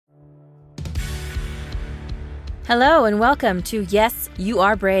Hello and welcome to Yes, You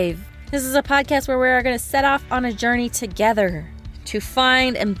Are Brave. This is a podcast where we are going to set off on a journey together to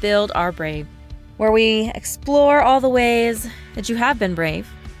find and build our brave, where we explore all the ways that you have been brave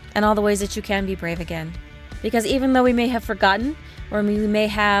and all the ways that you can be brave again. Because even though we may have forgotten or we may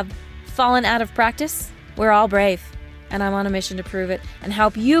have fallen out of practice, we're all brave. And I'm on a mission to prove it and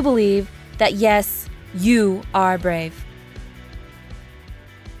help you believe that yes, you are brave.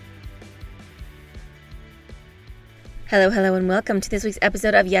 Hello, and welcome to this week's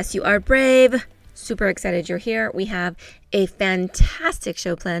episode of Yes, You Are Brave. Super excited you're here. We have a fantastic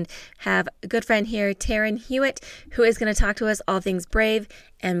show planned. Have a good friend here, Taryn Hewitt, who is going to talk to us all things brave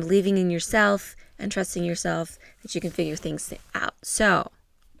and believing in yourself and trusting yourself that you can figure things out. So,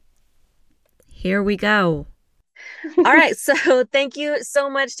 here we go. All right, so thank you so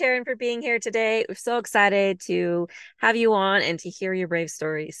much, Taryn, for being here today. We're so excited to have you on and to hear your brave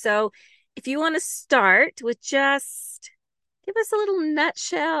story. So, if you want to start with just give us a little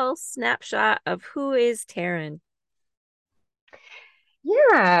nutshell snapshot of who is Taryn.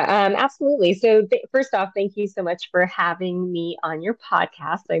 Yeah, absolutely. So first off, thank you so much for having me on your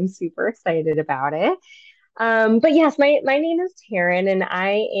podcast. I'm super excited about it. But yes, my name is Taryn, and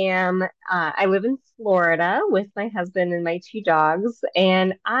I live in Florida with my husband and my two dogs,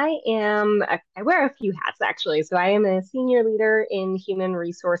 and I wear a few hats actually. So I am a senior leader in human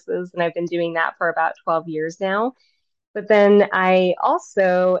resources, and I've been doing that for about 12 years now. But then I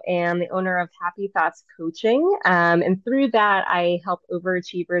also am the owner of Happy Thoughts Coaching. And through that, I help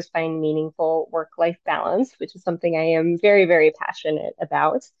overachievers find meaningful work-life balance, which is something I am very, very passionate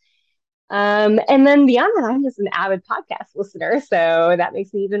about. And then beyond that, I'm just an avid podcast listener. So that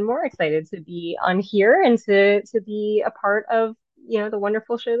makes me even more excited to be on here and to be a part of, the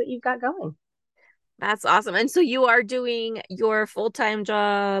wonderful show that you've got going. That's awesome. And so you are doing your full-time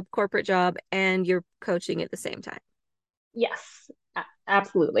job, corporate job, and you're coaching at the same time. Yes,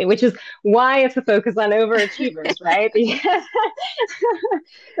 absolutely. Which is why it's a focus on overachievers, right? Because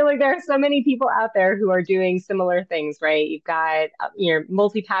like there are so many people out there who are doing similar things, right? You've got you're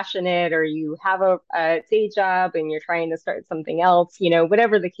multi-passionate, or you have a day job and you're trying to start something else,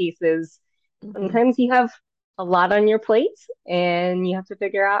 whatever the case is. Mm-hmm. Sometimes you have a lot on your plate and you have to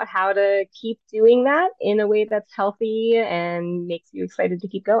figure out how to keep doing that in a way that's healthy and makes you excited to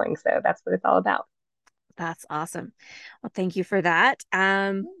keep going. So that's what it's all about. That's awesome. Well, thank you for that.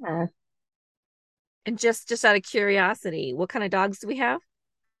 Yeah. And just out of curiosity, what kind of dogs do we have?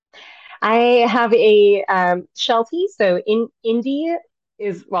 I have a Sheltie. So in Indy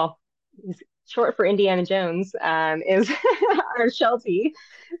is well, is short for Indiana Jones. Is our Sheltie.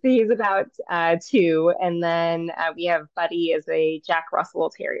 So he's about two, and then we have Buddy is a Jack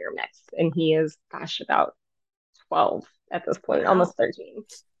Russell Terrier mix, and he is gosh about 12 at this point, Wow, almost 13.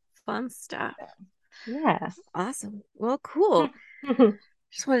 fun stuff. So, yes. Awesome. Well, cool.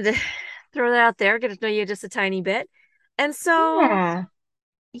 Just wanted to throw that out there, get to know you just a tiny bit. And so, Yeah.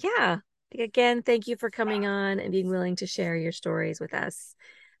 yeah, again, thank you for coming on and being willing to share your stories with us.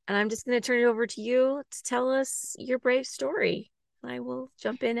 And I'm just going to turn it over to you to tell us your brave story. I will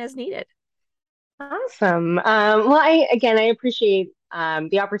jump in as needed. Awesome. Well, I appreciate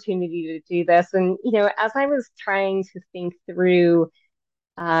the opportunity to do this, and as I was trying to think through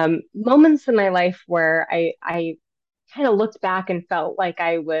moments in my life where I kind of looked back and felt like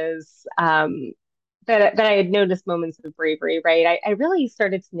I was that I had noticed moments of bravery, right? I really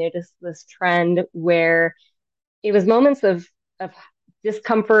started to notice this trend where it was moments of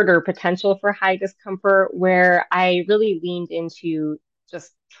discomfort or potential for high discomfort where I really leaned into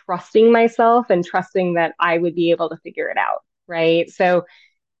just trusting myself and trusting that I would be able to figure it out, right? So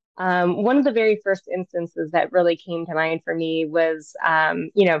one of the very first instances that really came to mind for me was, I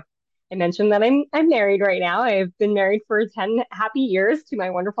mentioned that I'm married right now. I've been married for 10 happy years to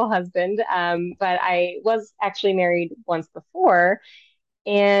my wonderful husband, but I was actually married once before,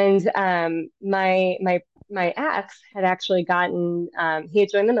 and my ex had actually he had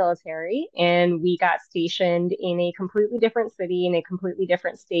joined the military, and we got stationed in a completely different city in a completely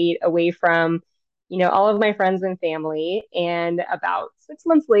different state away from all of my friends and family. And about 6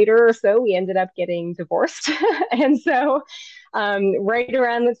 months later or so, we ended up getting divorced. And so, right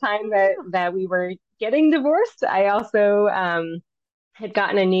around the time that we were getting divorced, I also had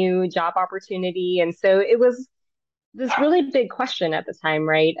gotten a new job opportunity. And so it was this really big question at the time,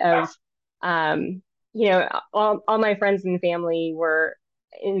 right? Of, all my friends and family were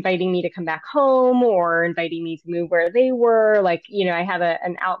inviting me to come back home or inviting me to move where they were. Like, I had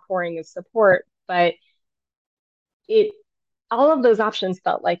an outpouring of support, but it all of those options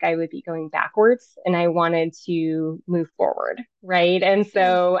felt like I would be going backwards and I wanted to move forward, right? And Yeah.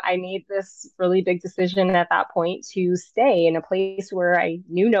 so I made this really big decision at that point to stay in a place where I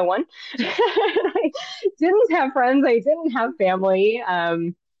knew no one. I didn't have friends, I didn't have family.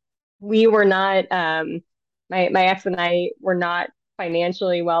 We were not, my ex and I were not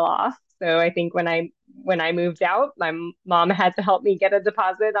financially well off. So I think when I moved out, my mom had to help me get a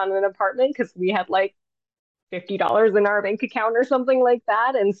deposit on an apartment because we had like $50 in our bank account or something like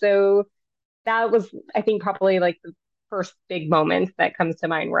that. And so that was, I think, probably like the first big moment that comes to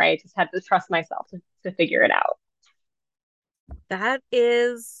mind where I just had to trust myself to figure it out. That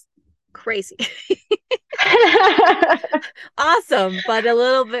is crazy. Awesome, but a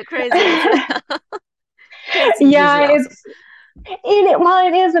little bit crazy as well. Crazy is Yeah, usually awesome. well,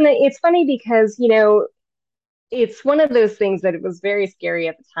 it is, and it's funny because, it's one of those things that it was very scary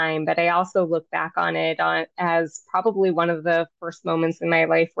at the time, but I also look back on it as probably one of the first moments in my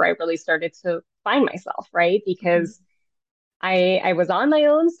life where I really started to find myself, right? Mhm. Because I was on my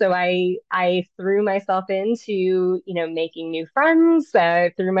own, so I threw myself into, making new friends,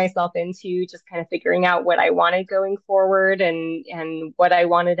 threw myself into just kind of figuring out what I wanted going forward and what I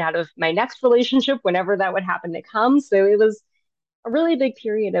wanted out of my next relationship whenever that would happen to come. So it was a really big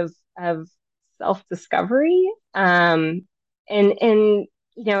period of self-discovery. And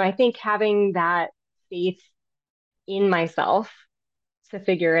I think having that faith in myself to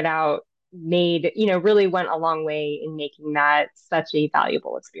figure it out really went a long way in making that such a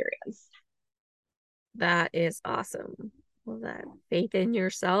valuable experience. That is awesome. Well, that faith in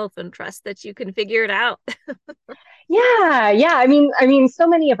yourself and trust that you can figure it out. Yeah, yeah. I mean, so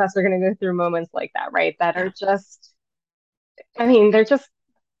many of us are going to go through moments like that, right? That are Yeah. just, I mean, they're just,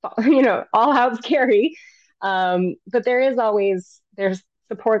 all out scary. But there's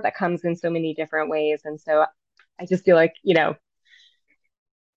support that comes in so many different ways. And so I just feel like,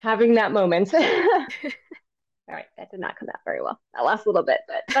 having that moment. All right, that did not come out very well. That last little bit,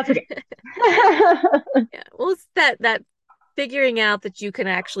 but that's okay. Yeah. Well, it's that figuring out that you can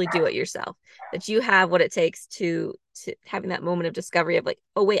actually do it yourself, that you have what it takes to having that moment of discovery of like,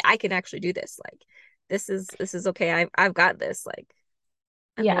 oh wait, I can actually do this. Like this is okay. I've got this. Like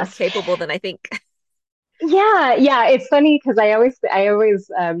I'm more Yes. capable than I think. Yeah, yeah. It's funny because I always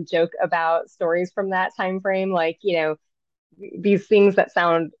joke about stories from that time frame, like, these things they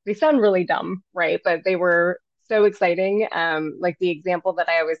sound really dumb, right? But they were so exciting. Like the example that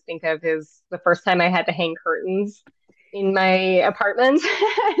I always think of is the first time I had to hang curtains in my apartment.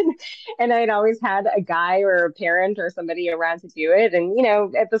 And I'd always had a guy or a parent or somebody around to do it. And,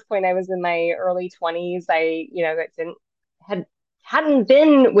 at this point I was in my early 20s. Didn't had hadn't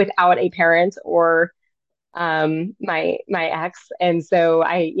been without a parent or my ex, and so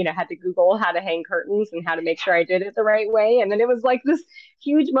I had to Google how to hang curtains and how to make sure I did it the right way, and then it was like this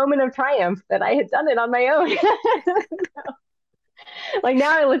huge moment of triumph that I had done it on my own. Like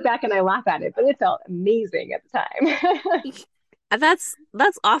now I look back and I laugh at it, but it felt amazing at the time.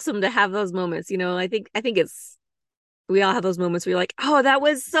 That's awesome to have those moments. I think it's we all have those moments where you're like, oh, that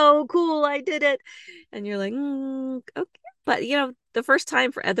was so cool. I did it. And you're like, okay. But there's a first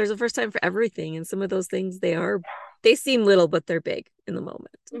time for everything. And some of those things they seem little, but they're big in the moment.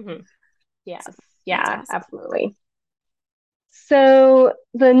 Mhm. So Yes, that's yeah, awesome. absolutely. So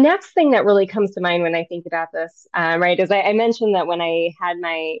the next thing that really comes to mind when I think about this, right, is I mentioned that when I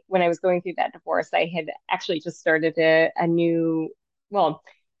was going through that divorce, I had actually just started a new, well,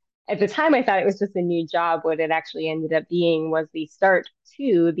 at the time I thought it was just a new job. What it actually ended up being was the start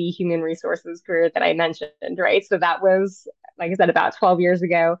to the human resources career that I mentioned, right? So that was, like I said, about 12 years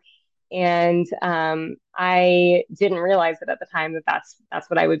ago. And I didn't realize it at the time that that's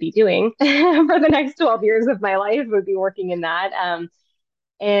what I would be doing for the next 12 years of my life, would be working in that.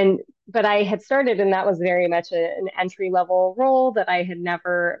 And but I had started, and that was very much an entry level role that I had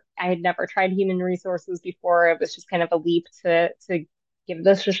never tried human resources before. It was just kind of a leap to give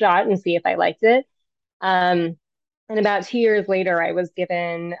this a shot and see if I liked it. Um, and about 2 years later, I was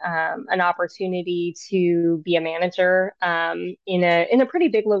given an opportunity to be a manager in a pretty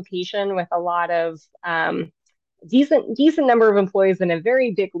big location with a lot of decent number of employees and a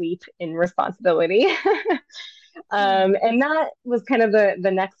very big leap in responsibility. Hmm. And that was kind of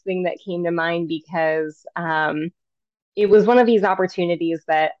the next thing that came to mind because it was one of these opportunities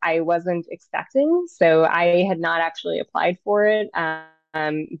that I wasn't expecting. So I had not actually applied for it.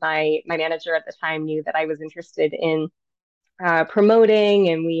 My manager at the time knew that I was interested in promoting,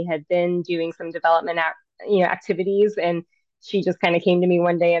 and we had been doing some development activities. And she just kind of came to me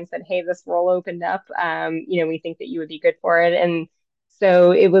one day and said, "Hey, this role opened up. We think that you would be good for it." And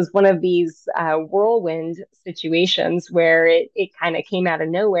So it was one of these whirlwind situations where it kind of came out of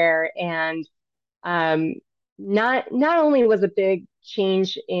nowhere, and um, not only was a big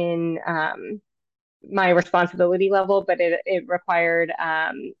change in my responsibility level, but it required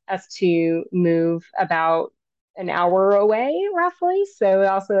us to move about an hour away, roughly. So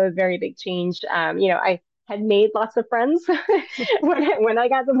also a very big change. I had made lots of friends when I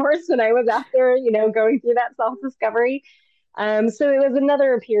got divorced, when I was out there, going through that self-discovery. So it was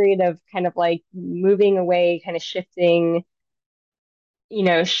another period of kind of like moving away, kind of shifting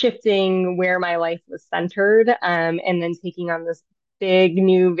where my life was centered, and then taking on this big,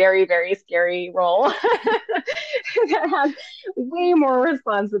 new, very, very scary role that has way more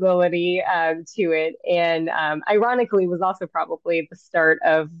responsibility to it. And ironically, was also probably the start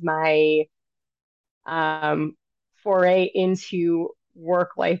of my um, foray into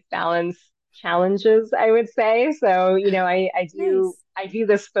work-life balance challenges, I would say. So, Nice. I do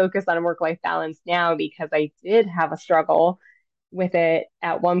this focus on work-life balance now because I did have a struggle with it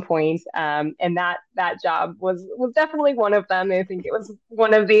at one point, and that job was definitely one of them. I think it was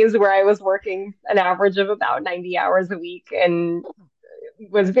one of these where I was working an average of about 90 hours a week, and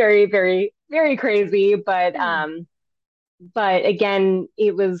was very, very, very crazy. Yeah. But again,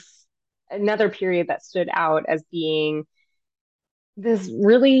 it was another period that stood out as being this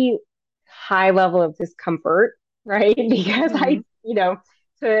really high level of discomfort, right? Because Hmm.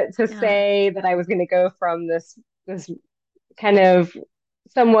 to Yeah. say that I was going to go from this kind of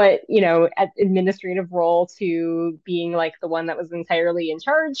somewhat, administrative role to being like the one that was entirely in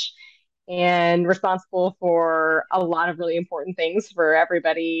charge and responsible for a lot of really important things for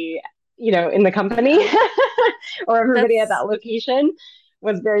everybody, in the company Yeah. or everybody at That's that location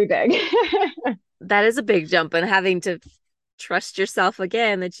was very big. that is a big jump, and having to trust yourself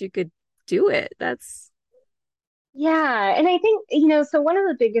again that you could do it. That's Yeah, and I think, so one of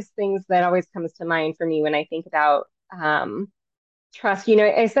the biggest things that always comes to mind for me when I think about trust,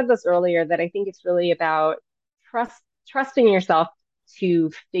 I said this earlier that I think it's really about trusting yourself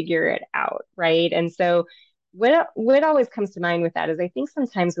to figure it out, right? And so what always comes to mind with that is I think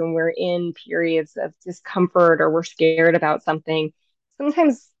sometimes when we're in periods of discomfort or we're scared about something,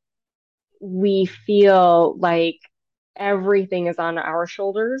 sometimes we feel like everything is on our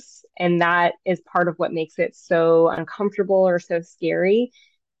shoulders, and that is part of what makes it so uncomfortable or so scary.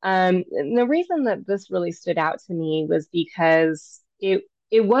 And the reason that this really stood out to me was because it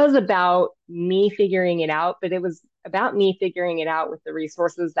was about me figuring it out, but it was about me figuring it out with the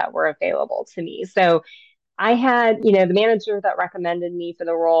resources that were available to me. So I had, the manager that recommended me for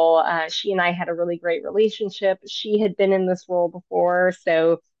the role. She and I had a really great relationship. She had been in this role before,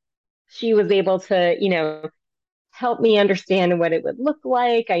 so she was able to, help me understand what it would look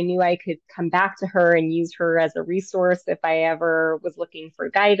like. I knew I could come back to her and use her as a resource if I ever was looking for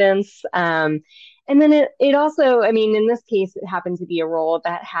guidance. And then it also, I mean, in this case, it happened to be a role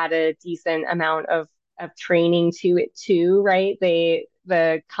that had a decent amount of training to it too, right?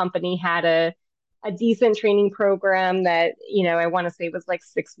 The company had a decent training program that, I want to say was like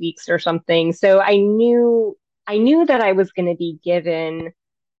 6 weeks or something. So I knew that I was going to be given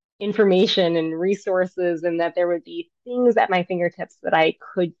information and resources, and that there would be things at my fingertips that I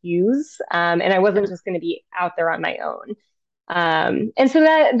could use. And I wasn't yeah. just going to be out there on my own. And so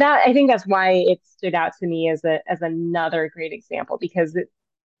that I think that's why it stood out to me as another great example, because it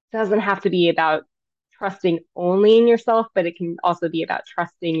doesn't have to be about trusting only in yourself, but it can also be about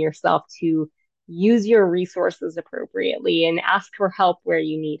trusting yourself to use your resources appropriately and ask for help where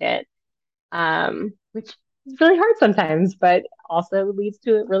you need it, which is really hard sometimes, but also leads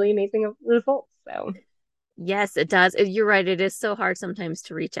to really amazing results. So, Yes, it does. You're right. It is so hard sometimes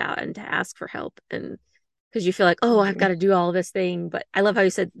to reach out and to ask for help, and because you feel like, oh, I've got mhm, to do all this thing. But I love how you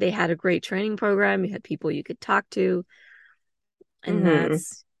said they had a great training program. You had people you could talk to, and mhm.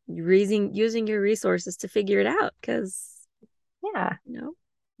 that's using your resources to figure it out. Because Yeah. you know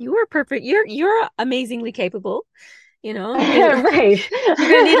you are perfect. You're amazingly capable. Right. You're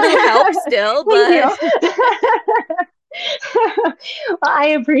gonna need a little help still, Thank but you. Well, I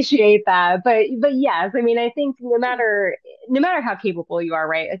appreciate that. But yes, I mean, I think no matter how capable you are,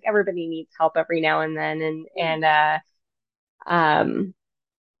 right? Like everybody needs help every now and then, yeah, um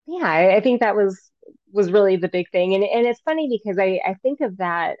yeah, I think that was really the big thing. And it's funny because I think of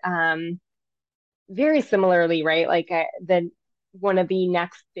that very similarly, right? Like the one of the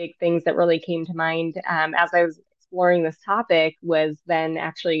next big things that really came to mind as I was exploring this topic was then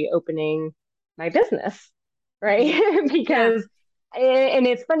actually opening my business, right? mhm, yeah, Because and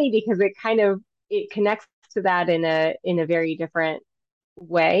it's funny because it connects to that in a very different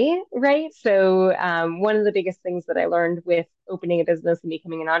way, right? So, one of the biggest things that I learned with opening a business and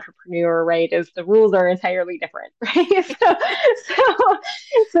becoming an entrepreneur, right, is the rules are entirely different, right? So,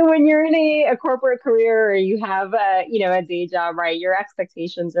 so when you're in a corporate career or you have a day job, right, your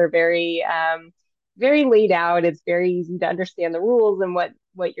expectations are very laid out. It's very easy to understand the rules and what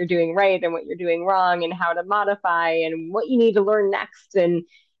you're doing right and what you're doing wrong and how to modify and what you need to learn next. And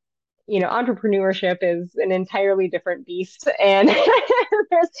entrepreneurship is an entirely different beast, and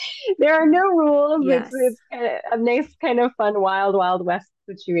there's there are no rules. It's Yes. it's kind of a nice kind of fun wild west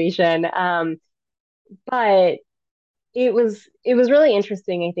situation. But it was really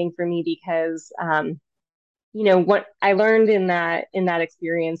interesting, I think, for me because what I learned in that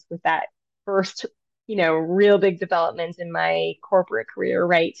experience with that first real big development in my corporate career,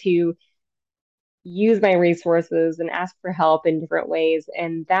 right? To use my resources and ask for help in different ways.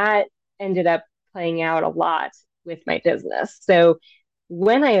 And that ended up playing out a lot with my business. So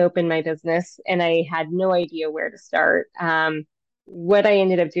when I opened my business and I had no idea where to start, what I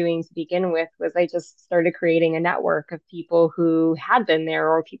ended up doing to begin with was I just started creating a network of people who had been there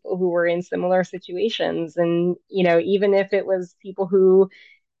or people who were in similar situations. And, even if it was people who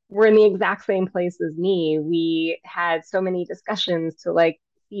were in the exact same place as me. We had so many discussions to like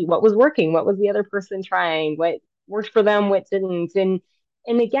see what was working, what was the other person trying, what worked for them, what didn't. And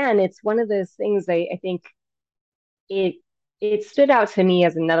again, it's one of those things I think it it stood out to me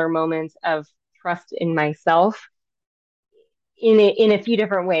as another moment of trust in myself in a few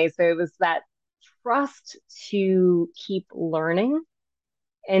different ways. So it was that trust to keep learning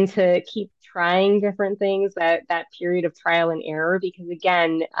and to keep trying different things, that period of trial and error, because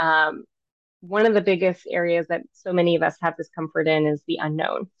again, one of the biggest areas that so many of us have discomfort in is the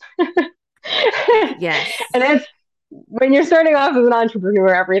unknown. Yes. And it's when you're starting off as an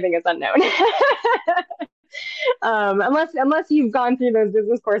entrepreneur, everything is unknown. Unless you've gone through those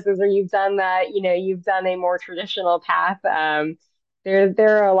business courses or you've done that, you've done a more traditional path.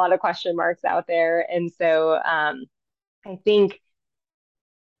 There are a lot of question marks out there, and so I think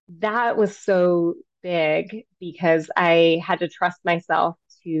that was so big because I had to trust myself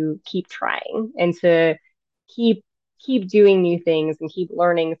to keep trying and to keep keep doing new things and keep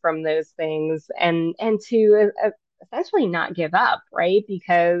learning from those things and to essentially not give up, right?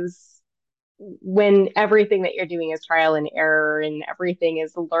 Because when everything that you're doing is trial and error and everything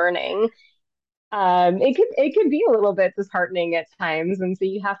is learning, it could be a little bit disheartening at times, and so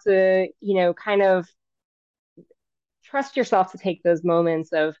you have to, kind of trust yourself to take those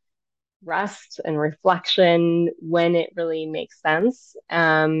moments of rest and reflection when it really makes sense.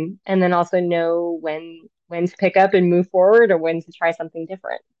 And then also know when to pick up and move forward or when to try something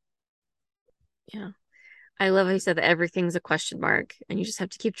different. Yeah. I love how you said that everything's a question mark and you just have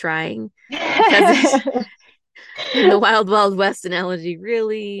to keep trying because in the Wild Wild West analogy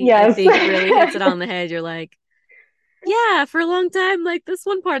really, I Yes. think really hits it on the head. You're like, yeah, for a long time, like this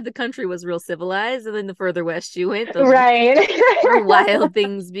one part of the country was real civilized, and then the further west you went, the Right. more wild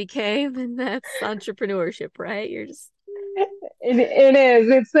things became, and that's entrepreneurship, right? You're just It is.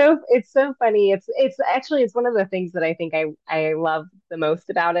 It's so funny. It's one of the things that I think I love the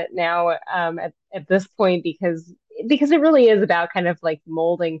most about it now, at this point, because it really is about kind of like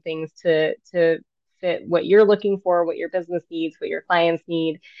molding things to fit what you're looking for, what your business needs, what your clients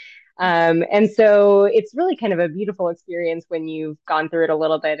need. And so it's really kind of a beautiful experience when you've gone through it a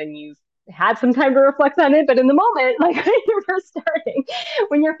little bit and you've had some time to reflect on it. But in the moment, like when you're first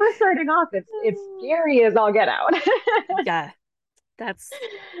starting off, it's scary as all get out. yeah, that's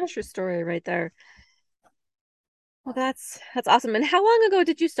true story right there. Well, that's awesome. And how long ago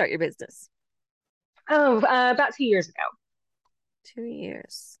did you start your business? Oh, about 2 years ago. 2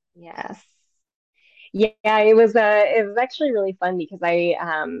 years. Yes. Yeah, it was actually really fun because I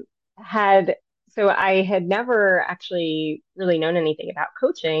had never actually really known anything about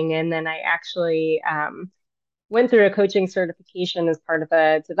coaching, and then I actually went through a coaching certification as part of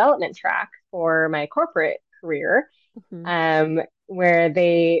a development track for my corporate career, Hmm. where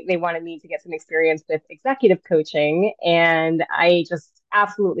they wanted me to get some experience with executive coaching, and I just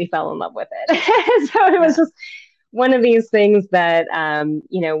absolutely fell in love with it. So it was Yeah. just one of these things that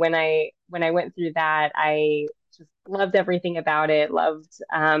when I went through that, I just loved everything about it, loved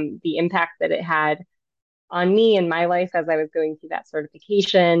the impact that it had on me and my life as I was going through that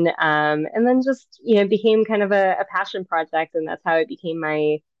certification. And then just, became kind of a passion project. And that's how it became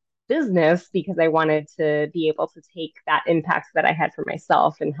my business because I wanted to be able to take that impact that I had for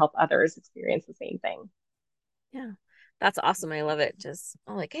myself and help others experience the same thing. Yeah. That's awesome. I love it. Just,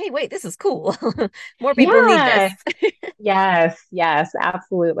 I'm like, hey, wait, this is cool. More people need this. Yeah. Yes, yes,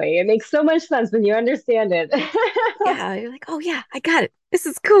 absolutely. It makes so much sense when you understand it. Yeah, you're like, oh yeah, I got it. This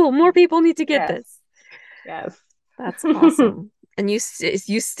is cool. More people need to get Yes, this. yes. That's awesome. And you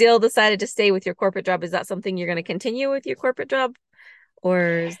still decided to stay with your corporate job. Is that something you're going to continue with your corporate job, or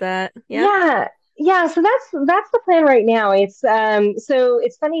is that yeah? Yeah. Yeah, so that's the plan right now. So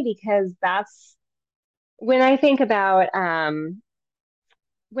it's funny because that's when I think about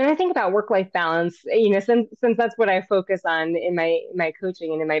work-life balance, since that's what I focus on in my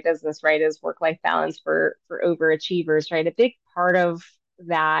coaching and in my business, right, is work-life balance for overachievers, right? A big part of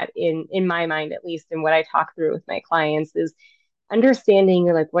that in my mind, at least, and what I talk through with my clients is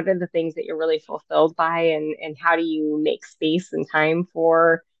understanding like what are the things that you're really fulfilled by and how do you make space and time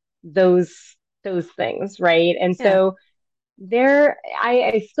for those those things, right? And Yeah. so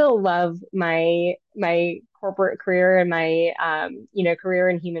I still love my corporate career and my career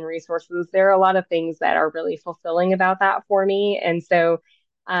in human resources. There are a lot of things that are really fulfilling about that for me. And so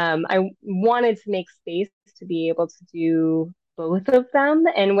I wanted to make space to be able to do both of them.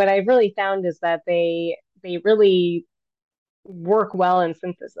 And what I've really found is that they really work well in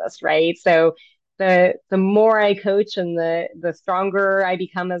synthesis, right? So the more I coach and the stronger I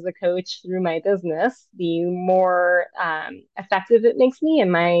become as a coach through my business, the more effective it makes me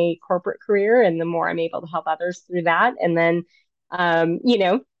in my corporate career, and the more I'm able to help others through that. And then,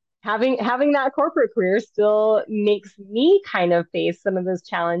 having that corporate career still makes me kind of face some of those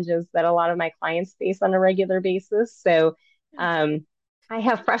challenges that a lot of my clients face on a regular basis. So. Um, I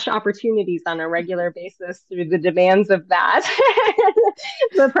have fresh opportunities on a regular basis through the demands of that,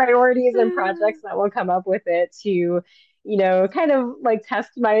 the priorities and projects that will come up with it to, kind of like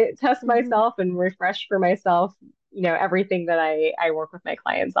test Mhm. myself and refresh for myself, everything that I work with my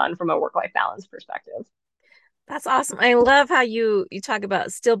clients on from a work-life balance perspective. That's awesome. I love how you talk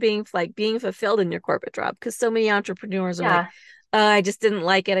about still being like being fulfilled in your corporate job because so many entrepreneurs are like, Yeah. I just didn't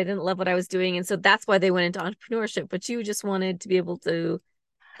like it. I didn't love what I was doing. And so that's why they went into entrepreneurship. But you just wanted to be able to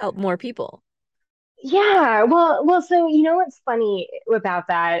help more people. Yeah, well, so what's funny about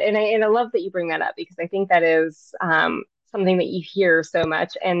that, and I love that you bring that up because I think that is something that you hear so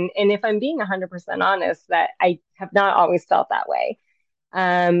much, and if I'm being 100% honest, that I have not always felt that way.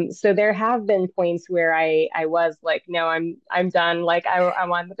 So there have been points where I was like, no, I'm done. Like I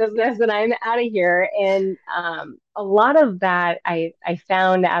want the business and I'm out of here. And a lot of that I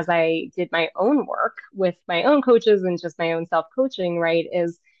found as I did my own work with my own coaches and just my own self-coaching, right,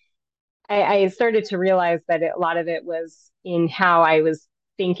 is I started to realize that a lot of it was in how I was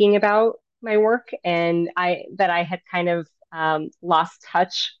thinking about my work, and I had kind of lost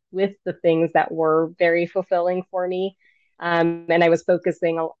touch with the things that were very fulfilling for me. And I was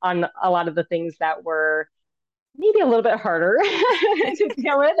focusing on a lot of the things that were maybe a little bit harder to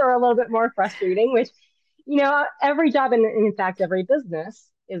deal with or a little bit more frustrating, which, every job and in fact, every business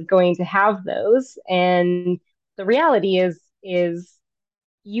is going to have those. And the reality is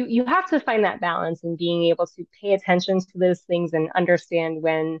you have to find that balance in being able to pay attention to those things and understand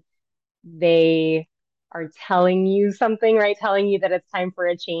when they are telling you something, right? Telling you that it's time for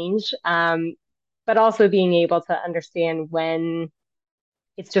a change. But also being able to understand when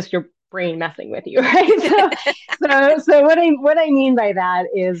it's just your brain messing with you, right? So what I mean by that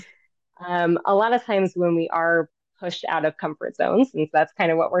is a lot of times when we are pushed out of comfort zones, since that's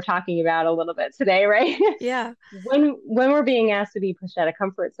kind of what we're talking about a little bit today, right? Yeah. When we're being asked to be pushed out of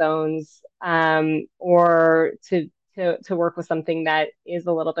comfort zones, or to work with something that is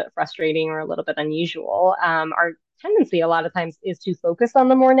a little bit frustrating or a little bit unusual, our tendency a lot of times is to focus on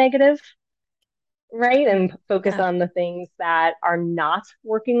the more negative, right? Mm. And focus Yeah. on the things that are not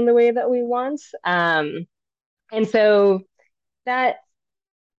working the way that we want. And so that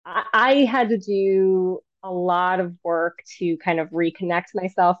I had to do a lot of work to kind of reconnect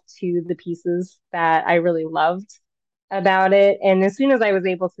myself to the pieces that I really loved about it. And as soon as I was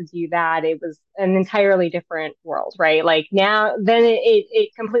able to do that, it was an entirely different world, right? Like now, then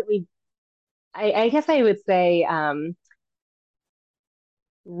it completely, I guess I would say,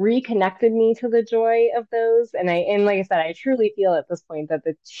 reconnected me to the joy of those. And like I said, I truly feel at this point that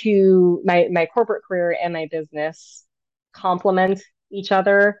the two, my corporate career and my business complement each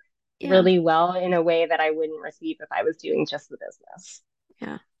other Yeah. really well in a way that I wouldn't receive if I was doing just the business.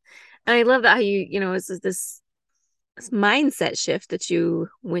 Yeah. And I love that how it's this mindset shift that you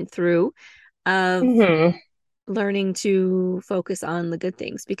went through of Hmm. learning to focus on the good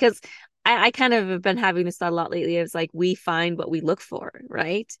things because I kind of have been having this thought a lot lately. It's like we find what we look for,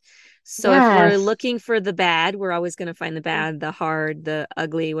 right? So if we're Yes. looking for the bad, we're always going to find the bad, the hard, the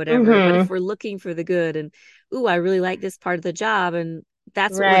ugly, whatever. But if Mm-hmm. we're looking for the good and, ooh, I really like this part of the job, and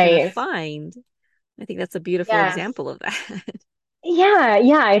that's what we're going to Right. find. I think that's a beautiful Yes. example of that. Yeah,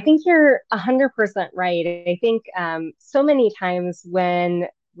 yeah, I think you're 100% right. I think so many times when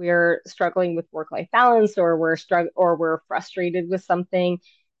we're struggling with work-life balance or we're frustrated with something,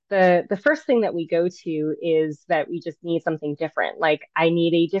 the first thing that we go to is that we just need something different. Like I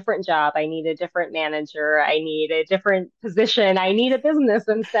need a different job, I need a different manager, I need a different position, I need a business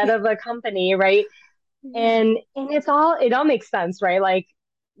instead of a company, right? Yeah. And it all makes sense, right? Like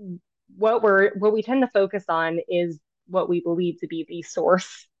what we tend to focus on is what we believe to be the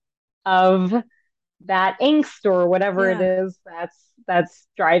source of that angst or whatever it Yeah. is that's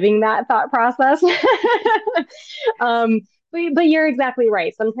driving that thought process. um, but you're exactly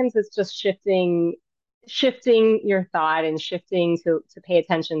right. Sometimes it's just shifting your thought and shifting to pay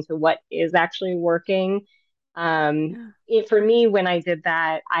attention to what is actually working. Yeah. For me, when I did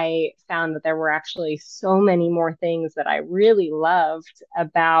that, I found that there were actually so many more things that I really loved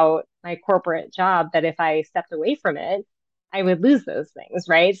about my corporate job that if I stepped away from it, I would lose those things,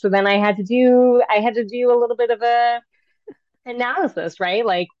 right? So then I had to do a little bit of a analysis, right?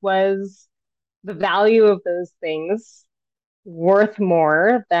 Like was the value of those things worth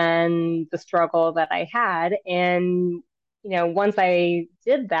more than the struggle that I had? And once I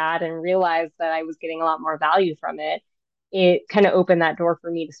did that and realized that I was getting a lot more value from it, it kind of opened that door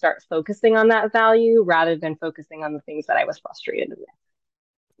for me to start focusing on that value rather than focusing on the things that I was frustrated with.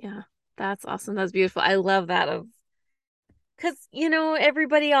 Yeah. That's awesome. That's beautiful. I love that of because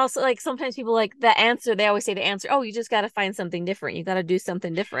everybody also like sometimes people like the answer, they always say the answer, oh, you just got to find something different. You got to do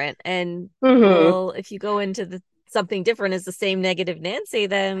something different. And Hmm. well, if you go into the something different is the same negative Nancy,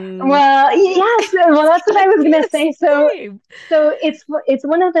 then Well, yes. Well, it's that's what gonna I was be gonna the say. So, same. so it's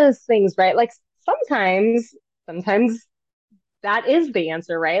one of those things, right? Like sometimes that is the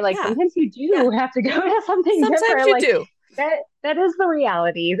answer, right? Like Yeah. sometimes you Yeah. do have to go to something Sometimes different. you Like do. that is the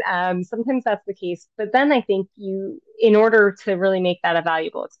reality. Sometimes that's the case. But then I think in order to really make that a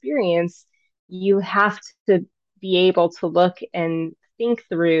valuable experience, you have to be able to look and think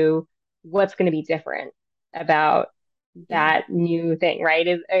through what's going to be different about Yeah. that new thing, right?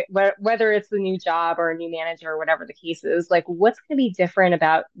 Whether it's the new job or a new manager or whatever the case is, like what's going to be different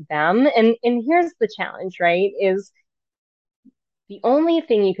about them? And here's the challenge, right? Is the only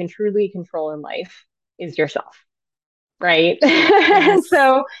thing you can truly control in life is yourself, right? and Yes.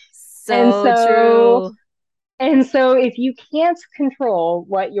 so and So so true. and so if you can't control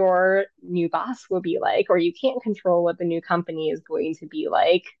what your new boss will be like, or you can't control what the new company is going to be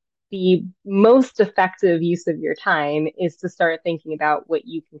like, the most effective use of your time is to start thinking about what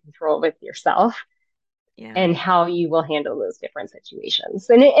you can control with yourself Yeah. and how you will handle those different situations.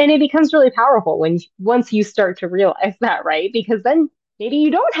 And it becomes really powerful when once you start to realize that, right? Because then maybe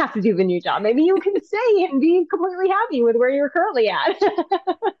you don't have to do the new job. Maybe you can stay and be completely happy with where you're currently at.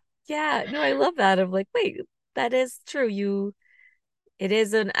 Yeah. No, I love that. Of like, wait, that is true. It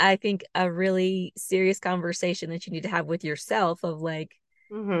is I think, a really serious conversation that you need to have with yourself of like,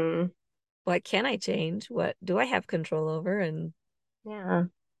 Hmm. what can I change? What do I have control over? And Yeah.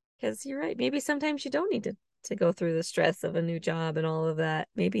 because you're right, maybe sometimes you don't need to go through the stress of a new job and all of that.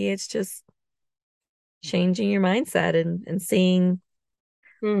 Maybe it's just changing your mindset and seeing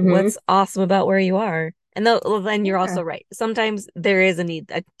Hmm. what's awesome about where you are. And though well, then you're Yeah. also right. Sometimes there is a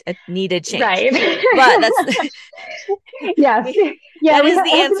needed change. Right. But that's Yes. Yeah, that is the have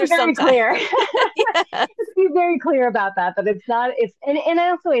to answer be very sometimes. clear. Yeah. To be very clear about that, that it's not, and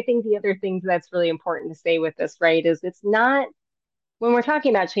also I think the other thing that's really important to say with this, right, is it's not, when we're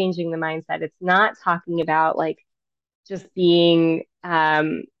talking about changing the mindset, it's not talking about like just being,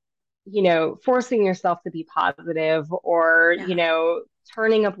 forcing yourself to be positive or, Yeah.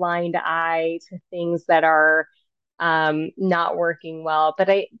 turning a blind eye to things that are not working well. But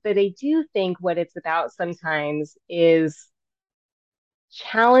I do think what it's about sometimes is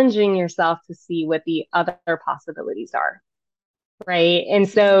challenging yourself to see what the other possibilities are, right? And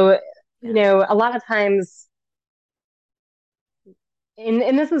Yeah. so, Yeah. a lot of times,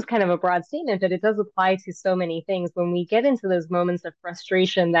 and this is kind of a broad statement, but it does apply to so many things. When we get into those moments of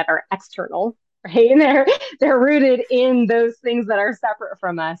frustration that are external, right? And they're rooted in those things that are separate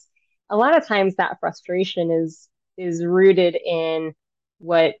from us. A lot of times that frustration is rooted in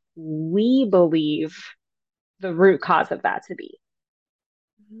what we believe the root cause of that to be,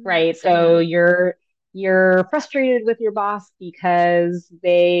 right? Yeah. So you're frustrated with your boss because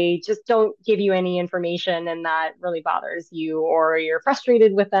they just don't give you any information and that really bothers you, or you're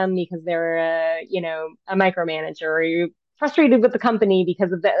frustrated with them because they're a micromanager, or you're frustrated with the company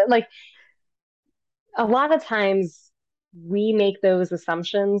because of that. Like a lot of times we make those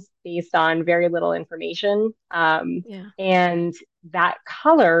assumptions based on very little information. Yeah. And that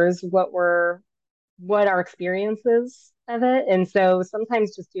colors what our experience is of it. And so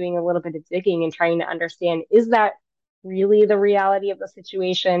sometimes just doing a little bit of digging and trying to understand, is that really the reality of the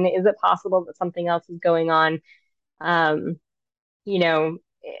situation? Is it possible that something else is going on? Um, you know,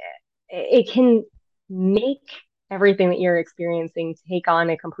 it can make everything that you're experiencing take on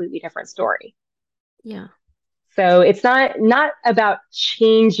a completely different story. Yeah. So it's not about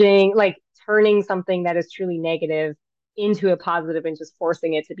changing, like turning something that is truly negative into a positive and just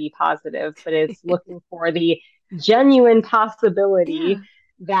forcing it to be positive, but it's looking for the genuine possibility Yeah.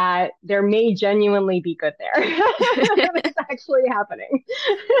 that there may genuinely be good there. That's actually happening.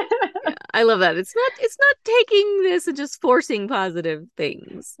 Yeah. I love that. It's not taking this and just forcing positive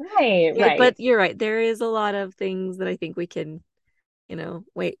things. Right, right. But you're right. There is a lot of things that I think we can,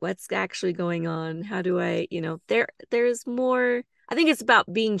 wait, what's actually going on? How do I, there's more. I think it's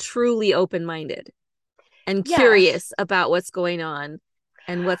about being truly open-minded and Yes, curious about what's going on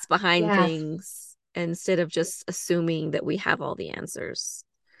and what's behind yes, things instead of just assuming that we have all the answers.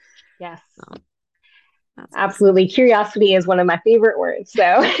 yes. Oh, that's awesome. Absolutely. Curiosity is one of my favorite words.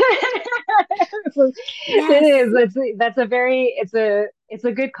 So so it Yes. is. That's a very it's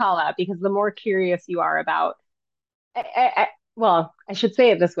a good call out because the more curious you are about well, I should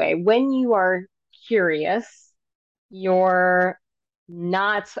say it this way. When you are curious, you're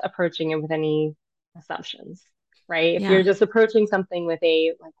not approaching it with any assumptions, right? If you're Yeah. just approaching something with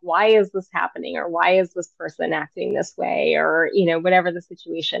a like, why is this happening? Or why is this person acting this way? Or, whatever the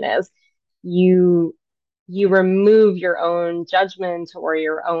situation is, you you remove your own judgment or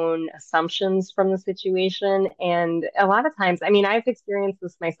your own assumptions from the situation. And a lot of times, I mean, I've experienced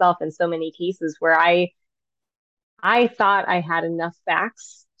this myself in so many cases where I thought I had enough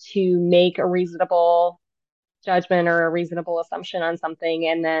facts to make a reasonable judgment or a reasonable assumption on something,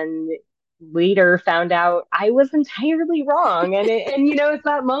 and then later found out I was entirely wrong. And it's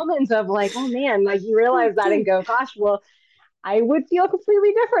that moment of like, oh man, like you realize that and Okay. go, gosh, well, I would feel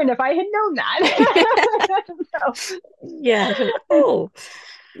completely different if I had known that. So, Yeah. Oh,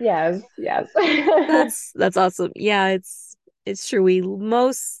 yes, yes. that's awesome. Yeah, it's true.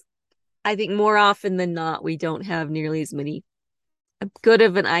 I think more often than not, we don't have nearly as many good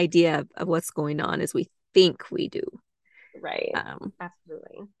of an idea of what's going on as we think we do. Right. Um,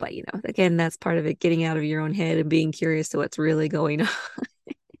 Absolutely. but again, that's part of it, getting out of your own head and being curious to what's really going on.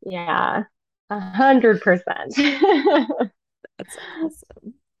 Yeah. 100%. That's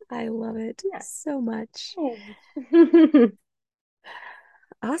awesome. I love it Yeah. so much. Thanks.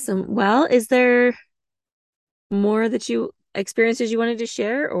 Awesome. Well, is there more that you experiences you wanted to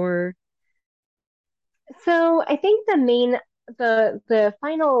share or So I think the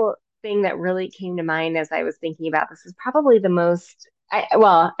final thing that really came to mind as I was thinking about this is probably the most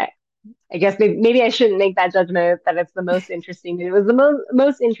I guess maybe I shouldn't make that judgment that it's the most interesting. It was the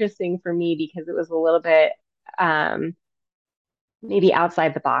most interesting for me because it was a little bit um, maybe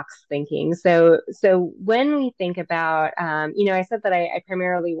outside the box thinking. So when we think about I said that I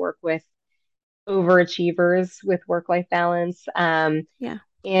primarily work with overachievers with work-life balance. yeah.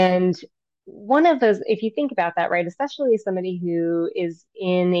 And one of those, if you think about that, right, especially somebody who is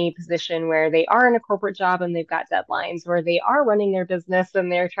in a position where they are in a corporate job and they've got deadlines, or they are running their business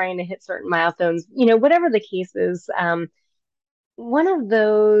and they're trying to hit certain milestones, whatever the case is, one of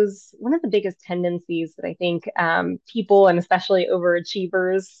the biggest tendencies that I think people and especially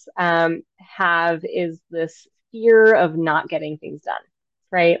overachievers have is this fear of not getting things done,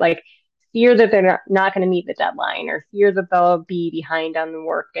 right? Like fear that they're not going to meet the deadline, or fear that they'll be behind on the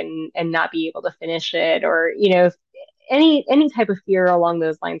work and not be able to finish it, or any type of fear along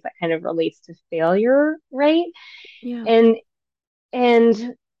those lines that kind of relates to failure, right? Yeah. And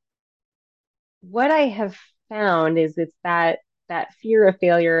and what I have found is it's that fear of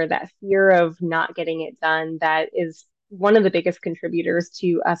failure, that fear of not getting it done, that is one of the biggest contributors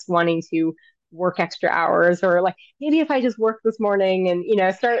to us wanting to work extra hours, or like maybe if I just work this morning and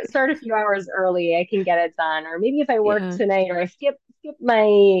start a few hours early, I can get it done. Or maybe if I work Yeah. tonight, or I skip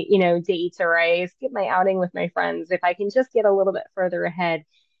my date, or I skip my outing with my friends, if I can just get a little bit further ahead,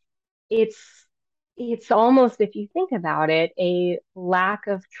 it's it's almost, if you think about it, a lack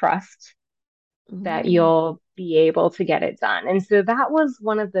of trust that Mm, you'll be able to get it done. And so that was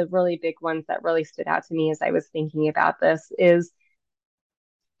one of the really big ones that really stood out to me as I was thinking about this, is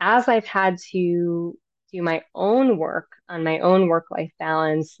as I've had to do my own work on my own work-life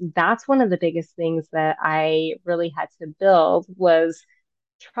balance, that's one of the biggest things that I really had to build was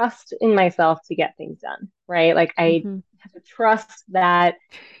trust in myself to get things done, right? Like I Hmm. have to trust that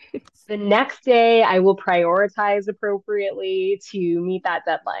the next day I will prioritize appropriately to meet that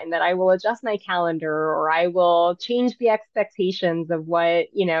deadline, that I will adjust my calendar or I will change the expectations of what,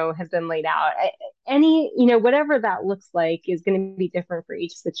 has been laid out. Any, whatever that looks like is going to be different for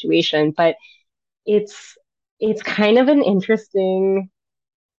each situation, but it's it's kind of an interesting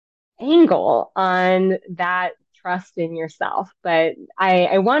angle on that trust in yourself. But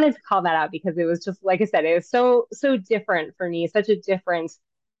I wanted to call that out because it was just like I said, it was so different for me, such a different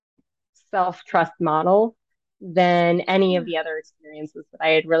self-trust model than any of Yeah. the other experiences that I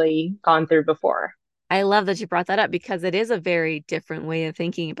had really gone through before. I love that you brought that up because it is a very different way of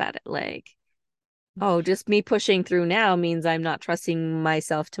thinking about it. Like, oh, just me pushing through now means I'm not trusting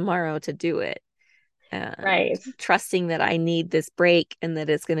myself tomorrow to do it. And Right. trusting that I need this break and that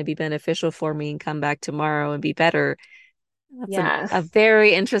it's going to be beneficial for me and come back tomorrow and be better. That's a Yes.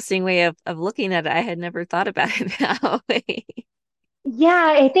 very interesting way of looking at it. I had never thought about it that way.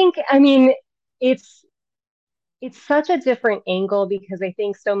 Yeah, I think, I mean, it's it's such a different angle because I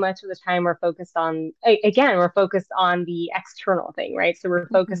think so much of the time we're focused on, again, we're focused on the external thing, right? So we're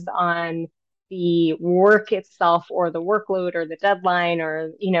focused Mhm. on the work itself or the workload or the deadline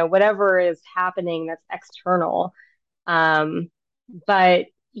or, whatever is happening that's external. Um, but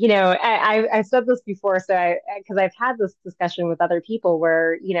I've said this before, so because I've had this discussion with other people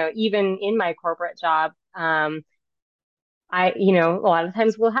where, even in my corporate job, a lot of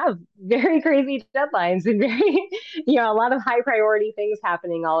times we'll have very crazy deadlines and very, a lot of high priority things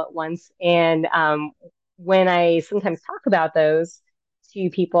happening all at once. And when I sometimes talk about those to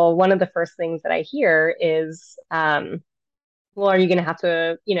people, one of the first things that I hear is, well, are you going to have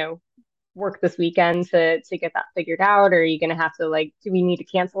to, work this weekend to get that figured out? Or are you going to have to like, do we need to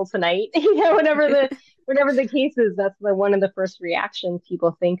cancel tonight? Whatever the case is, that's one of the first reactions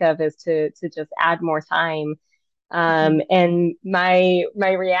people think of is to just add more time. Mhm. And my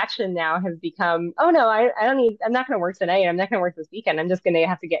reaction now has become, oh no, I don't need, I'm not going to work tonight. I'm not going to work this weekend. I'm just going to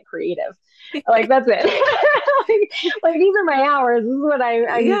have to get creative. Like that's it. like these are my hours. This is what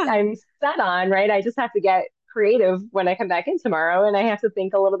Yeah. I'm set on, right? I just have to get creative when I come back in tomorrow, and I have to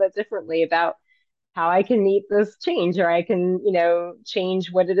think a little bit differently about how I can meet this change, or I can, change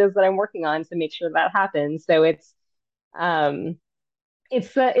what it is that I'm working on to make sure that happens. So um,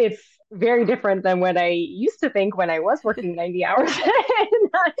 it's very different than what I used to think when I was working 90 hours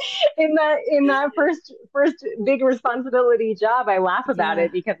in that first big responsibility job. I laugh about Yeah.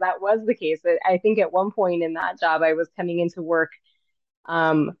 it because that was the case. I think at one point in that job, I was coming into work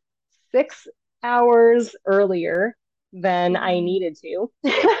um, 6 hours earlier than I Oh, needed to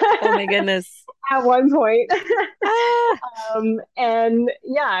oh my goodness. at one point. Ah, And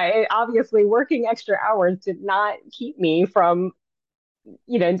yeah, obviously working extra hours did not keep me from,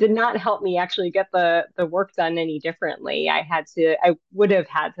 did not help me actually get the work done any differently. I would have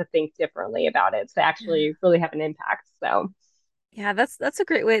had to think differently about it to yeah. actually really have an impact. So, Yeah, that's a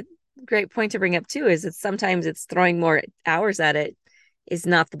great point to bring up too, is it's sometimes it's throwing more hours at it is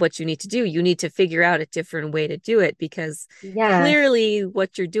not what you need to do. You need to figure out a different way to do it because yes. clearly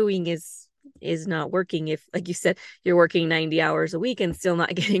what you're doing is not working if, like you said, you're working 90 hours a week and still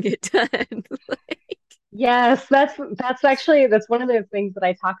not getting it done. Yes, that's one of the things that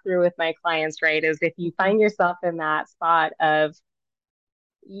I talk through with my clients, right? Is if you Mhm. find yourself in that spot of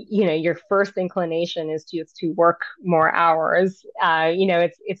your first inclination is just to work more hours,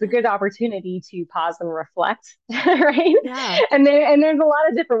 it's a good opportunity to pause and reflect, right? Yeah. And there's a lot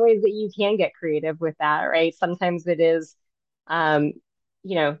of different ways that you can get creative with that, right? Sometimes it is, um,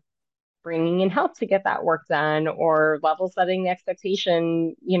 you know, bringing in help to get that work done or level setting the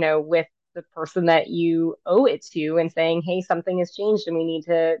expectation, with the person that you owe it to and saying, hey, something has changed and we need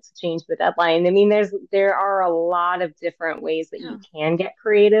to change the deadline. I mean, there are a lot of different ways that you Yeah. can get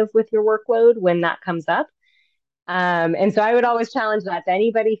creative with your workload when that comes up. And so I would always challenge that to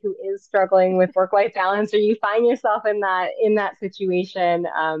anybody who is struggling with work-life balance or you find yourself in that situation,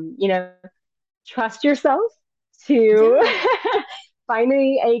 trust yourself to Yeah. find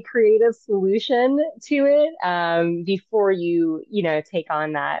a creative solution to it before you take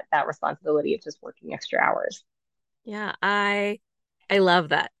on that responsibility of just working extra hours. Yeah. I love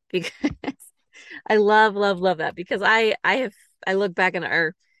that because I love that because I look back on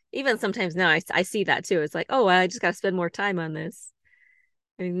our even sometimes now I see that too. It's like, oh, I just got to spend more time on this.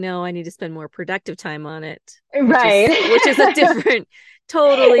 I know I need to spend more productive time on it, Right. which is a different,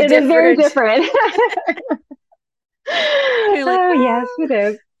 totally It is very different. different. You're like, Oh, yes, well, it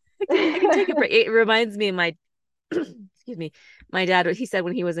is. I can take a break. It reminds me of my excuse me, my dad, he said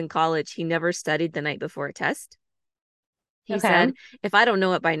when he was in college, he never studied the night before a test. He Okay. said, if I don't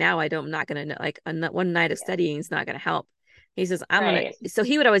know it by now, I'm not going to know. Like one night of Yeah. studying is not going to help. He says, Right. so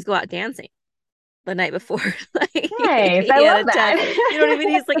he would always go out dancing the night before like Nice. I he had love a test. You know what I mean?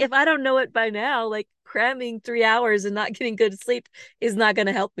 that. He's like, if I don't know it by now, like cramming 3 hours and not getting good sleep is not going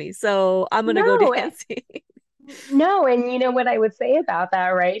to help me. So I'm going to go No, dancing. no, and you know what I would say about that,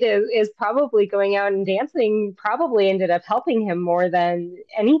 right? Is probably going out and dancing probably ended up helping him more than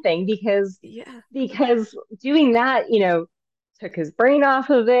anything Yeah. because doing that, took his brain off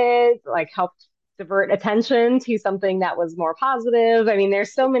of it, like helped divert attention to something that was more positive. I mean,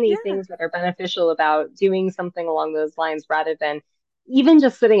 there's so many Yeah. things that are beneficial about doing something along those lines rather than even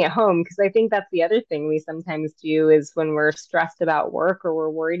just sitting at home. Because I think that's the other thing we sometimes do is when we're stressed about work or we're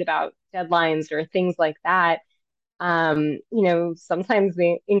worried about deadlines or things like that, sometimes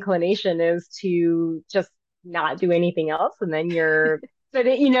the inclination is to just not do anything else, and then you're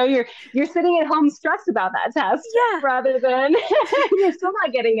sitting at home stressed about that test Yeah. rather than you're still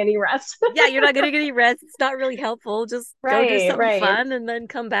not getting any rest. Yeah, you're not getting any rest. It's not really helpful. Just go do Right, something right. fun and then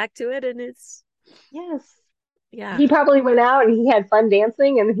come back to it. And it's, Yes. yeah, He probably went out and he had fun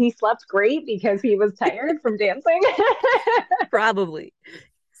dancing and he slept great because he was tired from dancing. probably.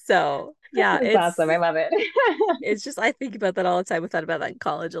 So, yeah, That's awesome. I love it. it's just, I think about that all the time. I thought about that in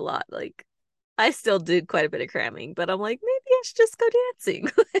college a lot. Like, I still did quite a bit of cramming, but I'm like, maybe I should just go dancing.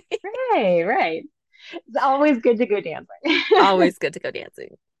 Right, right. It's always good to go dancing. Always good to go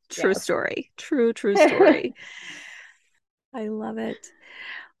dancing. True Yes. story. True story. I love it.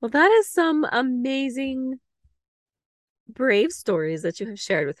 Well, that is some amazing, brave stories that you have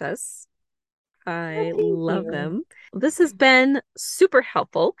shared with us. Oh, I thank love you. them. This has been super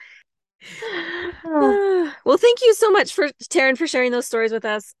helpful. Oh, Well, thank you so much for Taryn for sharing those stories with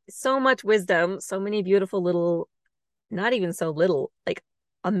us. So much wisdom, so many beautiful little, not even so little, like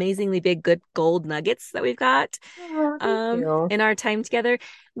amazingly big, good gold nuggets that we've got oh, thank you. in our time together.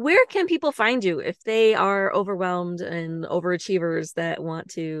 Where can people find you if they are overwhelmed and overachievers that want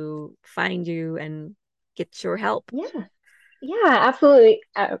to find you and get your help? Yeah, yeah, absolutely.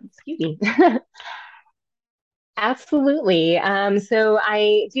 Excuse me. Absolutely. So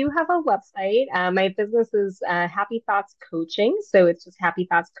I do have a website. My business is Happy Thoughts Coaching. So it's just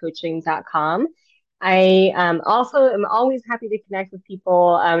happythoughtscoaching.com. I also am always happy to connect with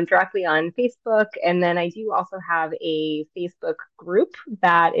people directly on Facebook. And then I do also have a Facebook group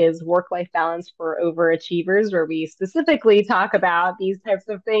that is Work-Life Balance for Overachievers, where we specifically talk about these types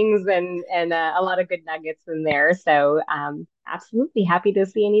of things and a lot of good nuggets in there. So absolutely happy to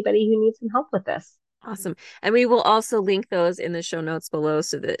see anybody who needs some help with this. Awesome. And we will also link those in the show notes below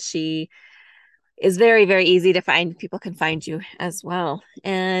so that she is very, very easy to find. People can find you as well.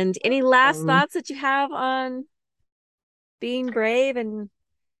 And any last Um, thoughts that you have on being brave and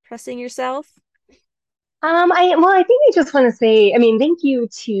trusting yourself? I think I just want to say, I mean, thank you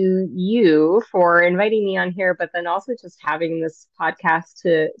to you for inviting me on here, but then also just having this podcast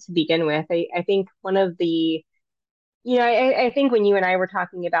to begin with. I think one of the, I think when you and I were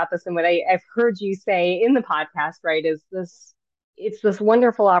talking about this and what I've heard you say in the podcast, right, is it's this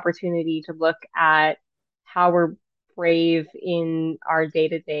wonderful opportunity to look at how we're brave in our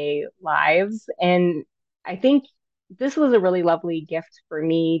day-to-day lives. And I think this was a really lovely gift for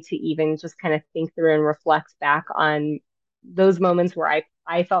me to even just kind of think through and reflect back on those moments where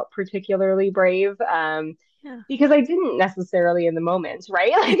I felt particularly brave. Yeah. Because I didn't necessarily in the moment,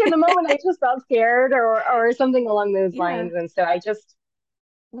 right? Like in the moment, I just felt scared or something along those Yeah. lines. And so I just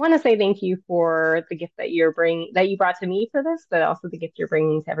want to say thank you for the gift that you brought to me for this, but also the gift you're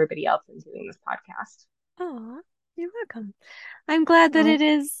bringing to everybody else in doing this podcast. Oh, you're welcome. I'm glad that Oh, it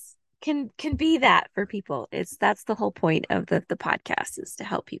is can be that for people. That's the whole point of the podcast is to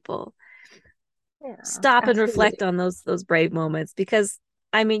help people yeah, stop and reflect absolutely. on those brave moments because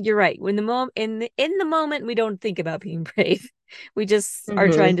I mean you're right. When the moment in the moment we don't think about being brave. We just are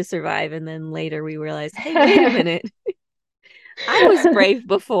Hmm. trying to survive and then later we realize, "Hey, wait a minute. I was brave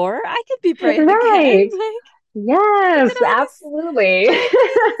before. I could be brave again." Right. Like look at Yes, all these absolutely. brave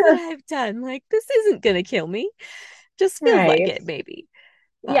things that I've done. Like this isn't going to kill me. Just feels like Right. it maybe.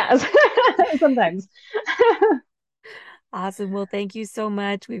 Uh, Yes. Sometimes. awesome. Well, thank you so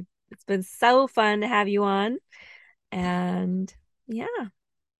much. We've It's been so fun to have you on. And yeah,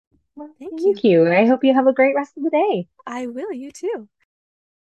 Well, thank you. thank you. I hope you have a great rest of the day. I will, you too.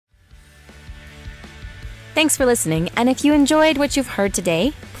 Thanks for listening. And if you enjoyed what you've heard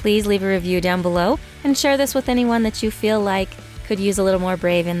today, please leave a review down below and share this with anyone that you feel like could use a little more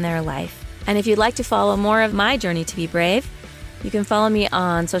brave in their life. And if you'd like to follow more of my journey to be brave, you can follow me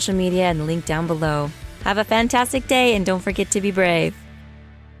on social media and link down below. Have a fantastic day and don't forget to be brave.